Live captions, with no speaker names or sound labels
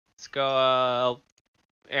go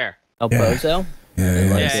air. El Pozo?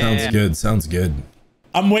 Yeah, Yeah, sounds yeah. good. Sounds good.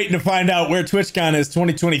 I'm waiting to find out where TwitchCon is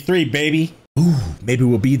 2023, baby. Ooh, maybe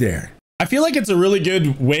we'll be there. I feel like it's a really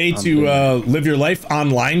good way to live your life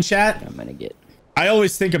online, chat. I'm gonna get. I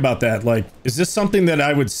always think about that. Like, is this something that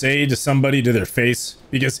I would say to somebody to their face?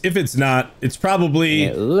 Because if it's not, it's probably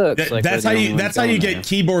It looks like that's how we're the you only that's ones how you going get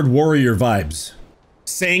keyboard warrior vibes,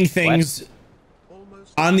 saying things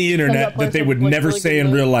on the internet that they would never say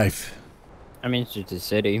in real life. I mean, it's just a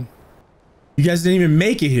city. You guys didn't even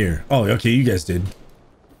make it here. Oh, okay, you guys did.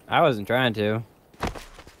 I wasn't trying to.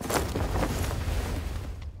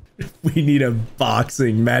 We need a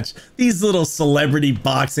boxing match. These little celebrity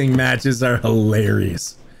boxing matches are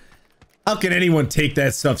hilarious. How can anyone take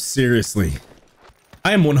that stuff seriously?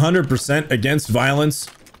 I am 100% against violence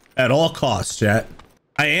at all costs, chat.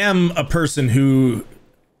 I am a person who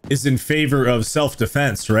is in favor of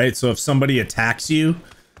self-defense, right? So if somebody attacks you,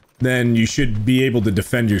 then you should be able to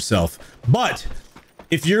defend yourself. But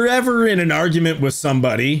if you're ever in an argument with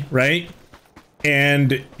somebody, right,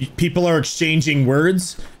 and people are exchanging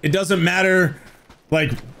words, it doesn't matter,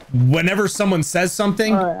 like, whenever someone says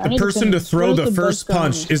something, the person to throw the first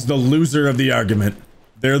punch is the loser of the argument.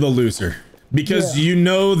 They're the loser. Because you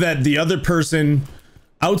know that the other person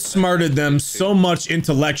outsmarted them so much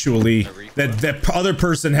intellectually that that other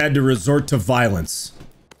person had to resort to violence.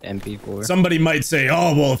 MP4. Somebody might say,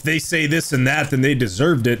 oh, well, if they say this and that, then they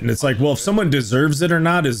deserved it. And it's like, well, if someone deserves it or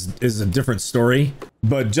not is a different story.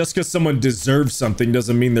 But just because someone deserves something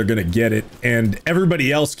doesn't mean they're going to get it. And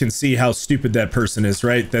everybody else can see how stupid that person is,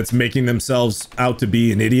 right? That's making themselves out to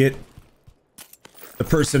be an idiot. The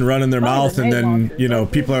person running their mouth, and then, you know,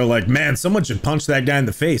 people are like, man, someone should punch that guy in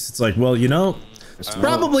the face. It's like, well, you know, it's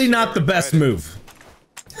probably not the best move.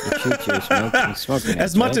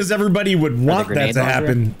 As much as everybody would want that to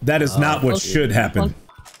happen, that is not what should happen.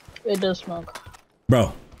 It does smoke.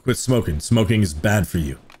 Bro, quit smoking. Smoking is bad for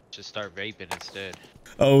you. Just start vaping instead.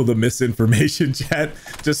 Oh, the misinformation, chat.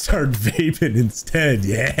 Just start vaping instead.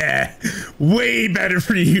 Yeah. Way better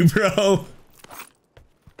for you, bro.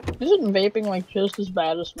 Isn't vaping like just as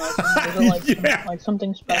bad as smoking? Is it like, like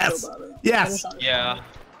something special about it? Yes. Yeah,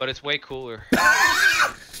 but it's way cooler.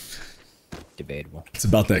 Debatable. It's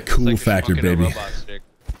about that cool like factor, baby.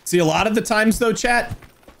 See, a lot of the times though, chat,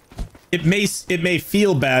 it may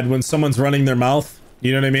feel bad when someone's running their mouth.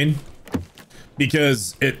 You know what I mean?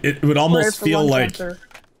 Because it would almost feel like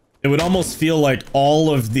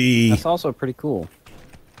all of the That's also pretty cool.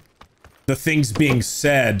 The things being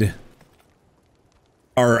said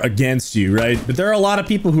are against you, right? But there are a lot of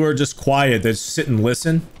people who are just quiet that sit and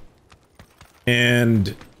listen,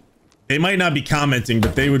 and they might not be commenting,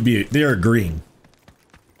 but they're agreeing.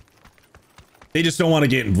 They just don't want to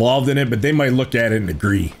get involved in it, but they might look at it and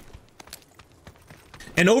agree.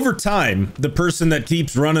 And over time, the person that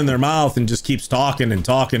keeps running their mouth and just keeps talking and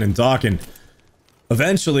talking and talking,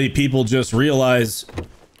 eventually people just realize,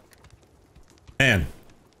 man,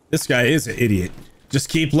 this guy is an idiot. Just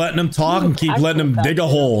keep letting him talk and keep letting him dig a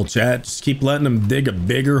hole, chat. Just keep letting him dig a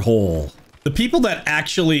bigger hole. The people that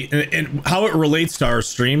actually, and how it relates to our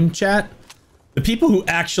stream, chat, the people who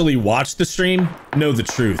actually watch the stream know the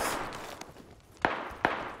truth.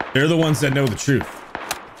 They're the ones that know the truth.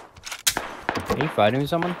 Are you fighting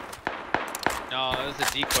someone? No, it was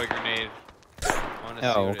a decoy grenade.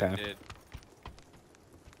 Oh, okay.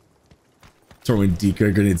 Throwing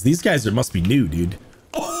decoy grenades. These guys must be new, dude.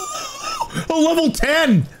 Oh, level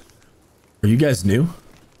 10! Are you guys new?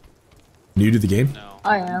 New to the game? No.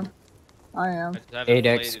 I am.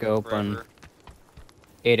 8x scope on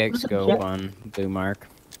 8x scope on blue mark.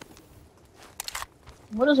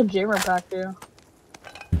 What does a jammer pack do?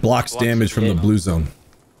 Blocks damage from the blue zone.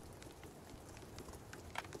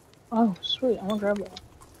 Oh, sweet. I'm gonna grab that.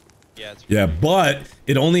 Yeah, but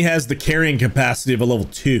it only has the carrying capacity of a level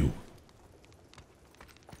 2.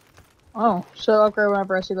 Oh, so I'll upgrade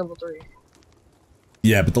whenever I see level 3.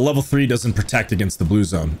 Yeah, but the level 3 doesn't protect against the blue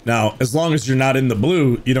zone. Now, as long as you're not in the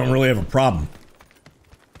blue, you don't really have a problem.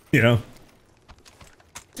 You know?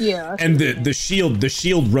 Yeah. And the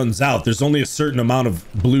shield runs out. There's only a certain amount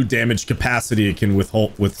of blue damage capacity it can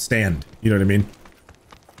withstand. You know what I mean?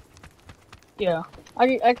 Yeah. I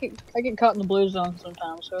get caught in the blue zone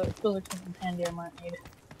sometimes, so it feels like something handy I might need.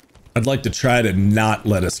 I'd like to try to not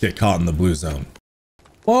let us get caught in the blue zone.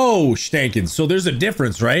 Whoa, Stankin. So there's a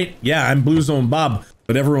difference, right? Yeah, I'm Blue Zone Bob,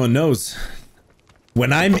 but everyone knows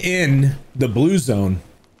when I'm in the blue zone,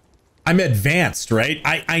 I'm advanced, right?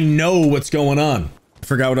 I know what's going on. I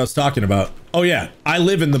forgot what I was talking about. Oh yeah, I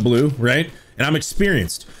live in the blue, right? And I'm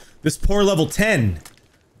experienced. This poor level 10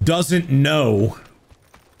 doesn't know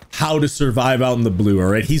how to survive out in the blue.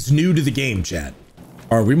 All right, he's new to the game, chat.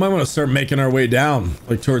 All right, we might want to start making our way down,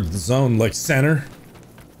 like towards the zone, like center.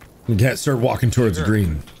 We can't start walking towards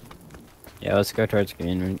green. Yeah, let's go towards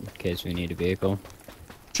green in case we need a vehicle.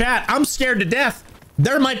 Chat, I'm scared to death.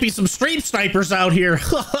 There might be some street snipers out here.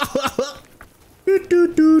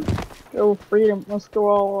 Go freedom. Let's go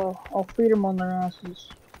all freedom on their asses.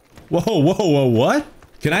 Whoa, what?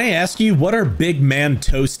 Can I ask you, what are big man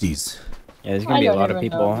toasties? Yeah, there's gonna be a lot of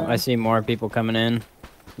people. I see more people coming in.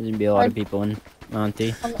 There's gonna be a lot of people in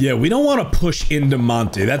Monty. Yeah, we don't want to push into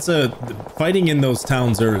Monty. Fighting in those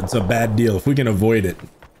towns it's a bad deal if we can avoid it.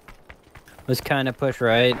 Let's kind of push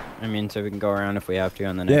right. I mean, so we can go around if we have to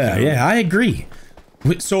on the next zone. Yeah, I agree.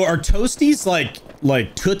 So are toasties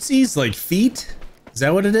like tootsies, like feet? Is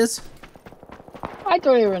that what it is? I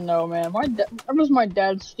don't even know, man. That was my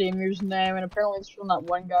dad's Steam username, and apparently it's from that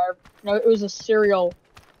one guy. No, it was a cereal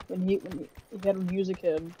when he had when he was a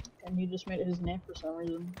kid, and he just made it his name for some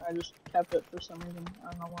reason. I just kept it for some reason.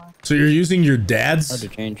 I don't know why. So you're using your dad's? Hard to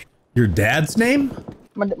change. Your dad's name?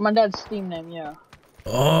 My dad's Steam name, yeah.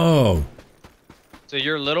 Oh. So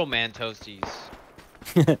you're little man toasties.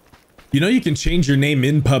 You know you can change your name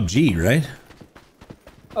in PUBG, right?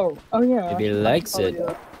 Oh yeah. If he likes it.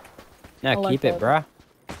 No, keep it, bruh.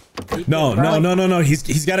 No.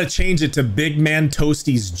 He's got to change it to Big Man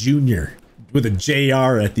Toasties Jr. with a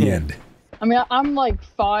JR at the end. I mean, I'm like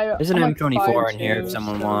 5. There's an M24 in here if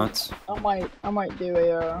someone wants. I might do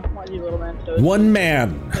little man toasties. One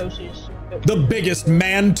man. Toasties. The biggest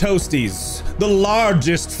man toasties. The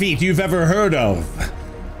largest feet you've ever heard of.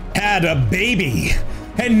 Had a baby.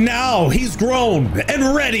 And now he's grown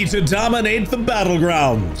and ready to dominate the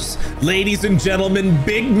battlegrounds. Ladies and gentlemen,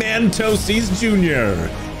 Big Man Toasties Jr.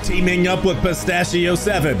 Teaming up with Pistachio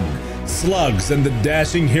 7, Slugs, and the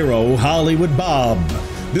dashing hero Hollywood Bob.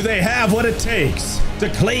 Do they have what it takes to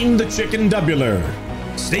claim the chicken doubler?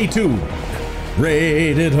 Stay tuned.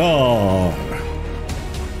 Rated R.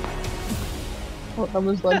 Oh, that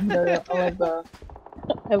was legendary. I love that.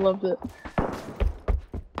 I loved it.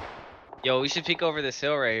 Yo, we should peek over this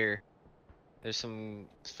hill right here. There's some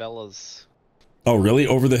fellas. Oh, really?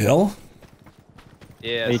 Over the hill?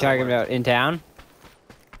 Yeah. Are you talking about in town?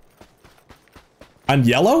 On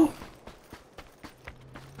yellow?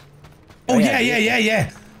 Oh,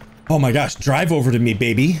 yeah. Oh my gosh, drive over to me,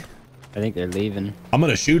 baby. I think they're leaving. I'm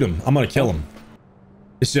gonna shoot him. I'm gonna kill him.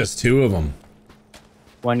 It's just 2 of them.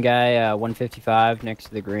 One guy, 155 next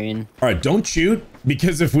to the green. All right, don't shoot,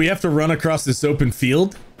 because if we have to run across this open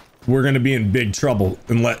field, we're gonna be in big trouble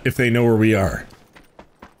if they know where we are.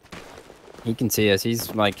 He can see us.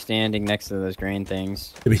 He's like standing next to those green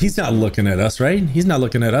things. Yeah, but he's not looking at us, right? He's not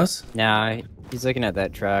looking at us. Nah, he's looking at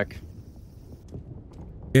that truck.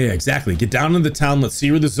 Yeah, exactly. Get down in the town. Let's see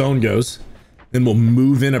where the zone goes. Then we'll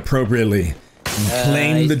move in appropriately and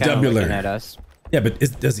claim the doubler. Looking at us. Yeah, but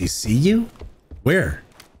does he see you? Where?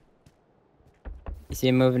 You see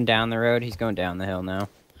him moving down the road? He's going down the hill now.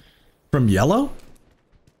 From yellow?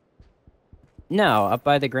 No, up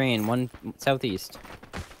by the green. One southeast.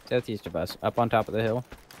 Southeast of us. Up on top of the hill.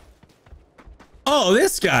 Oh,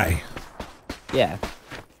 this guy. Yeah.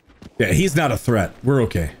 Yeah, he's not a threat. We're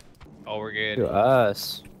okay. Oh, we're good. To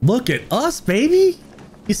us. Look at us, baby.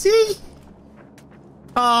 You see?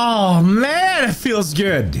 Oh, man, it feels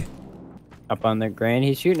good. Up on the green.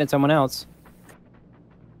 He's shooting at someone else.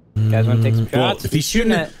 You guys want to take some shots? Well, if he's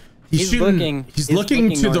shooting at... He's looking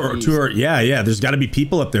to our yeah, there's got to be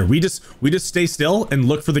people up there. We just stay still and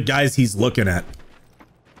look for the guys he's looking at.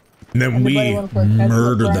 And then we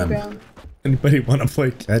murder them. Anybody want to play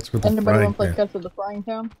catch with the frying pan? Anybody want to play catch with the frying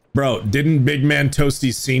pan? Bro, didn't Big Man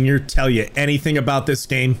Toasty Sr. tell you anything about this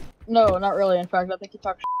game? No, not really. In fact, I think he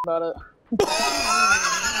talked about it.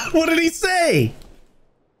 What did he say?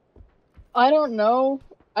 I don't know.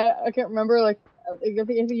 I can't remember. Like, I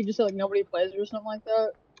think he just said like nobody plays it or something like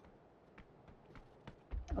that.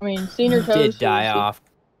 I mean, Senior Toast did die off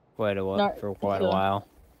for quite a while.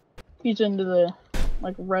 He's into the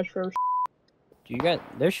like retro.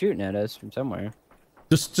 They're shooting at us from somewhere.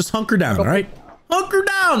 Just hunker down, all right? Hunker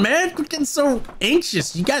down, man. We're getting so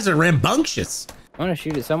anxious. You guys are rambunctious. I want to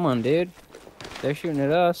shoot at someone, dude. They're shooting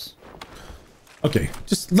at us. Okay,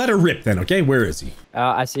 just let her rip then, okay? Where is he?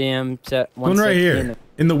 I see him. One right here,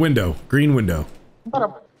 in the window, green window. I'm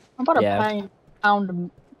about to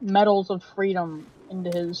pound medals of freedom into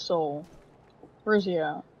his soul. Where is he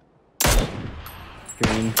at?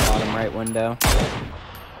 Green, bottom right window.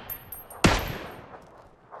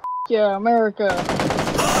 Yeah, America.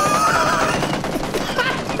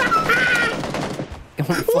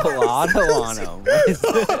 Going full auto on him. What is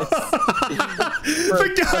this? But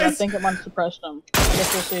I guys, think it might have suppressed him. I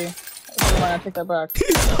guess we'll see. Never mind, I take that back.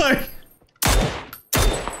 he's like,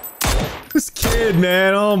 this kid,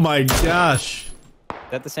 man. Oh my gosh. Is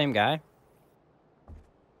that the same guy?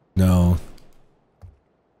 No.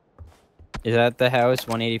 Is that the house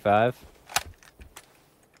 185?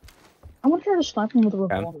 I'm gonna try to snipe him with a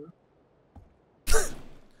revolver.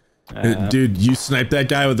 Dude, you snipe that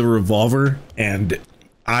guy with a revolver and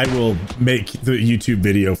I will make the YouTube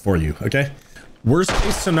video for you, okay? Worst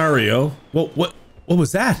case scenario. Well, what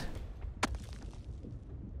was that?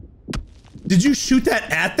 Did you shoot that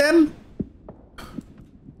at them?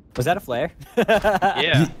 Was that a flare?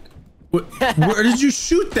 Yeah. Where did you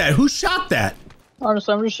shoot that? Who shot that?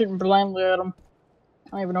 Honestly, I'm just shooting blindly at him.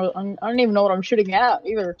 I don't even know what I'm shooting at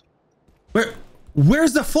either.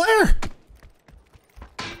 Where's the flare?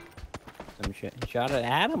 Some shit. Shot it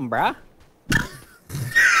at him, bruh.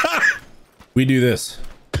 We do this.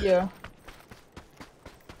 Yeah.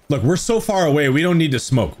 Look, we're so far away. We don't need to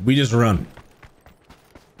smoke. We just run.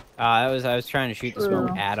 I was trying to shoot the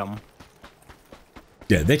smoke at him.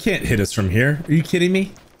 Yeah, they can't hit us from here. Are you kidding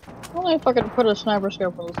me? Only if I could put a sniper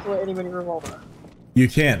scope on this little itty bitty revolver. You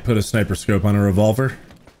can't put a sniper scope on a revolver.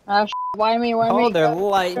 Ah, why me? Why me? Oh, they're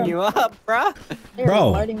lighting you up, bruh. They're Bro,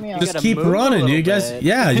 lighting me up. just gotta keep move a running. little You guys, bit.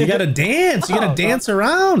 yeah, you gotta dance. You gotta Oh, dance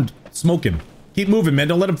around. Smoke him. Keep moving, man.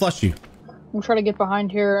 Don't let him flush you. I'm trying to get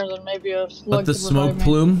behind here and then maybe a slug Let the could smoke revive me.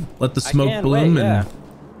 bloom. Let the smoke can bloom. wait, And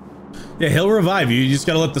yeah, he'll revive you. You just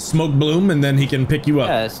gotta let the smoke bloom and then he can pick you up.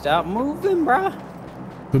 Yeah, stop moving, bruh.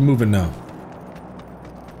 Quit moving now.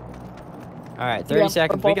 All right, 30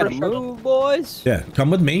 seconds. We gotta move, boys. Yeah,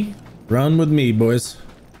 come with me. Run with me, boys.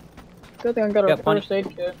 Good thing I got a Got plenty- first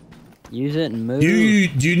aid kit. Use it and move.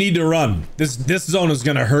 You need to run. This zone is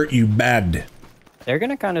gonna hurt you bad. They're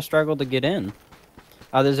gonna kind of struggle to get in.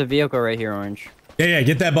 Oh, there's a vehicle right here, Orange. Yeah,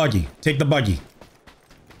 get that buggy. Take the buggy.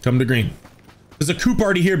 Come to green. There's a coop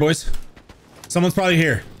already here, boys. Someone's probably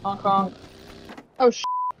here. Hong Kong. Oh sh.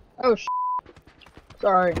 Oh sh.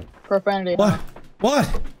 Sorry. Profanity. What? Huh?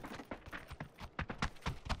 What?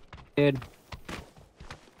 Dude.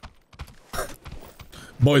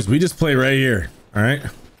 Boys, we just play right here. All right.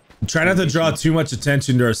 Try not to draw too much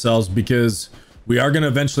attention to ourselves because we are gonna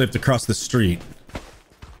eventually have to cross the street.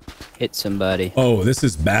 Hit somebody. Oh, this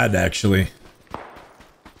is bad, actually.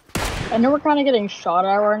 I know we're kind of getting shot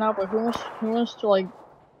at right now, but who wants to like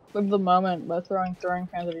live the moment by throwing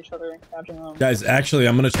cans at each other and catching them? Guys, actually,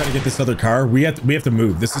 I'm gonna try to get this other car. We have to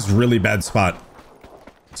move. This is a really bad spot.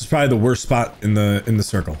 This is probably the worst spot in the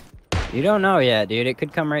circle. You don't know yet, dude. It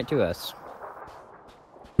could come right to us.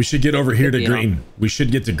 We should get over here to You know. green. We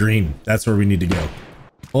should get to green. That's where we need to go.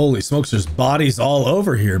 Holy smokes, there's bodies all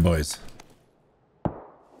over here, boys.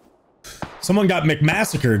 Someone got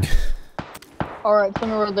McMassacred. Alright, tell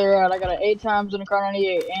me where they're at. I got an 8 times in a car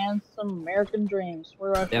 98 and some American Dreams.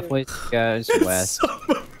 Where do I shoot? Definitely goes west. Some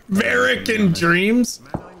American dreams.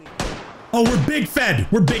 Oh, we're big fed.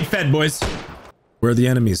 We're big fed, boys. Where are the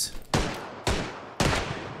enemies?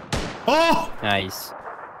 Oh! Nice.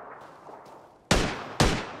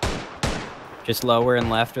 Just lower and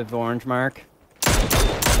left of orange mark.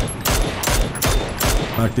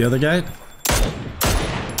 Knock the other guy.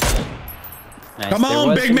 Nice. Come There on,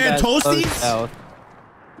 was big some man guys close toasties. south.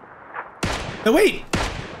 No, wait.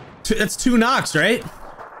 That's 2 knocks, right?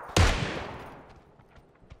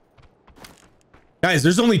 Guys,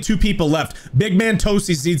 there's only 2 people left. Big man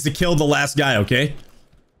Toasties needs to kill the last guy, okay?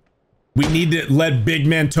 We need to let Big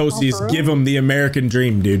man Toasties give him the American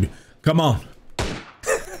dream, dude. Come on.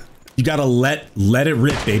 You gotta let it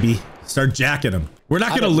rip, baby. Start jacking him. We're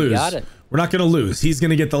not gonna lose. We're not gonna lose. He's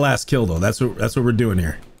gonna get the last kill, though. That's what we're doing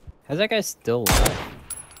here. How's that guy still alive?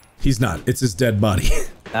 He's not. It's his dead body.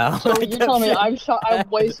 Oh, So you're telling me I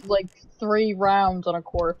wasted like 3 rounds on a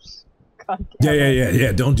corpse? God damn it.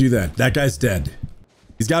 Yeah. Don't do that. That guy's dead.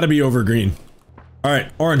 He's got to be over green. All right,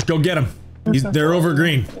 orange, go get him. They're over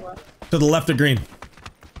green. To the left of green.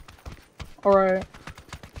 Alright.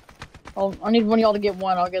 I need one of y'all to get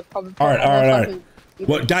one. I'll get probably. All right.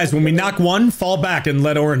 Well, guys, when we knock one, fall back and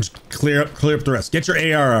let orange clear up the rest. Get your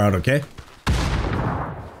AR out, okay?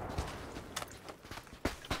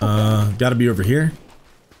 Got to be over here.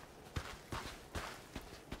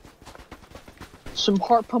 Some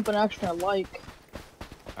heart pumping action I like.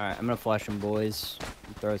 Alright, I'm gonna flush them, boys.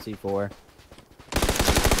 Throw a C4.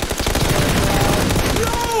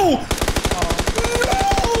 No! No!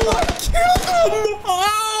 I killed him!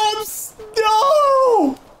 Oh,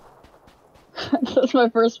 no! That's my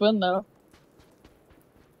first win though.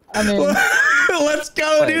 I mean, Let's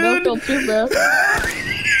go, dude! don't feel too bad.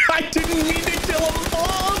 I didn't mean to kill him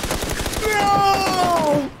off!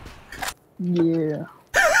 No! Yeah.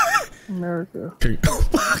 America.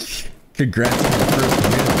 Congrats on your first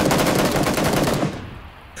win.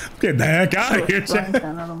 Get the heck out of here, Chad.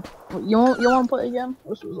 You want to play again?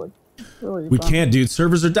 This was like really We fun. can't, dude.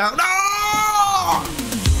 Servers are down. No!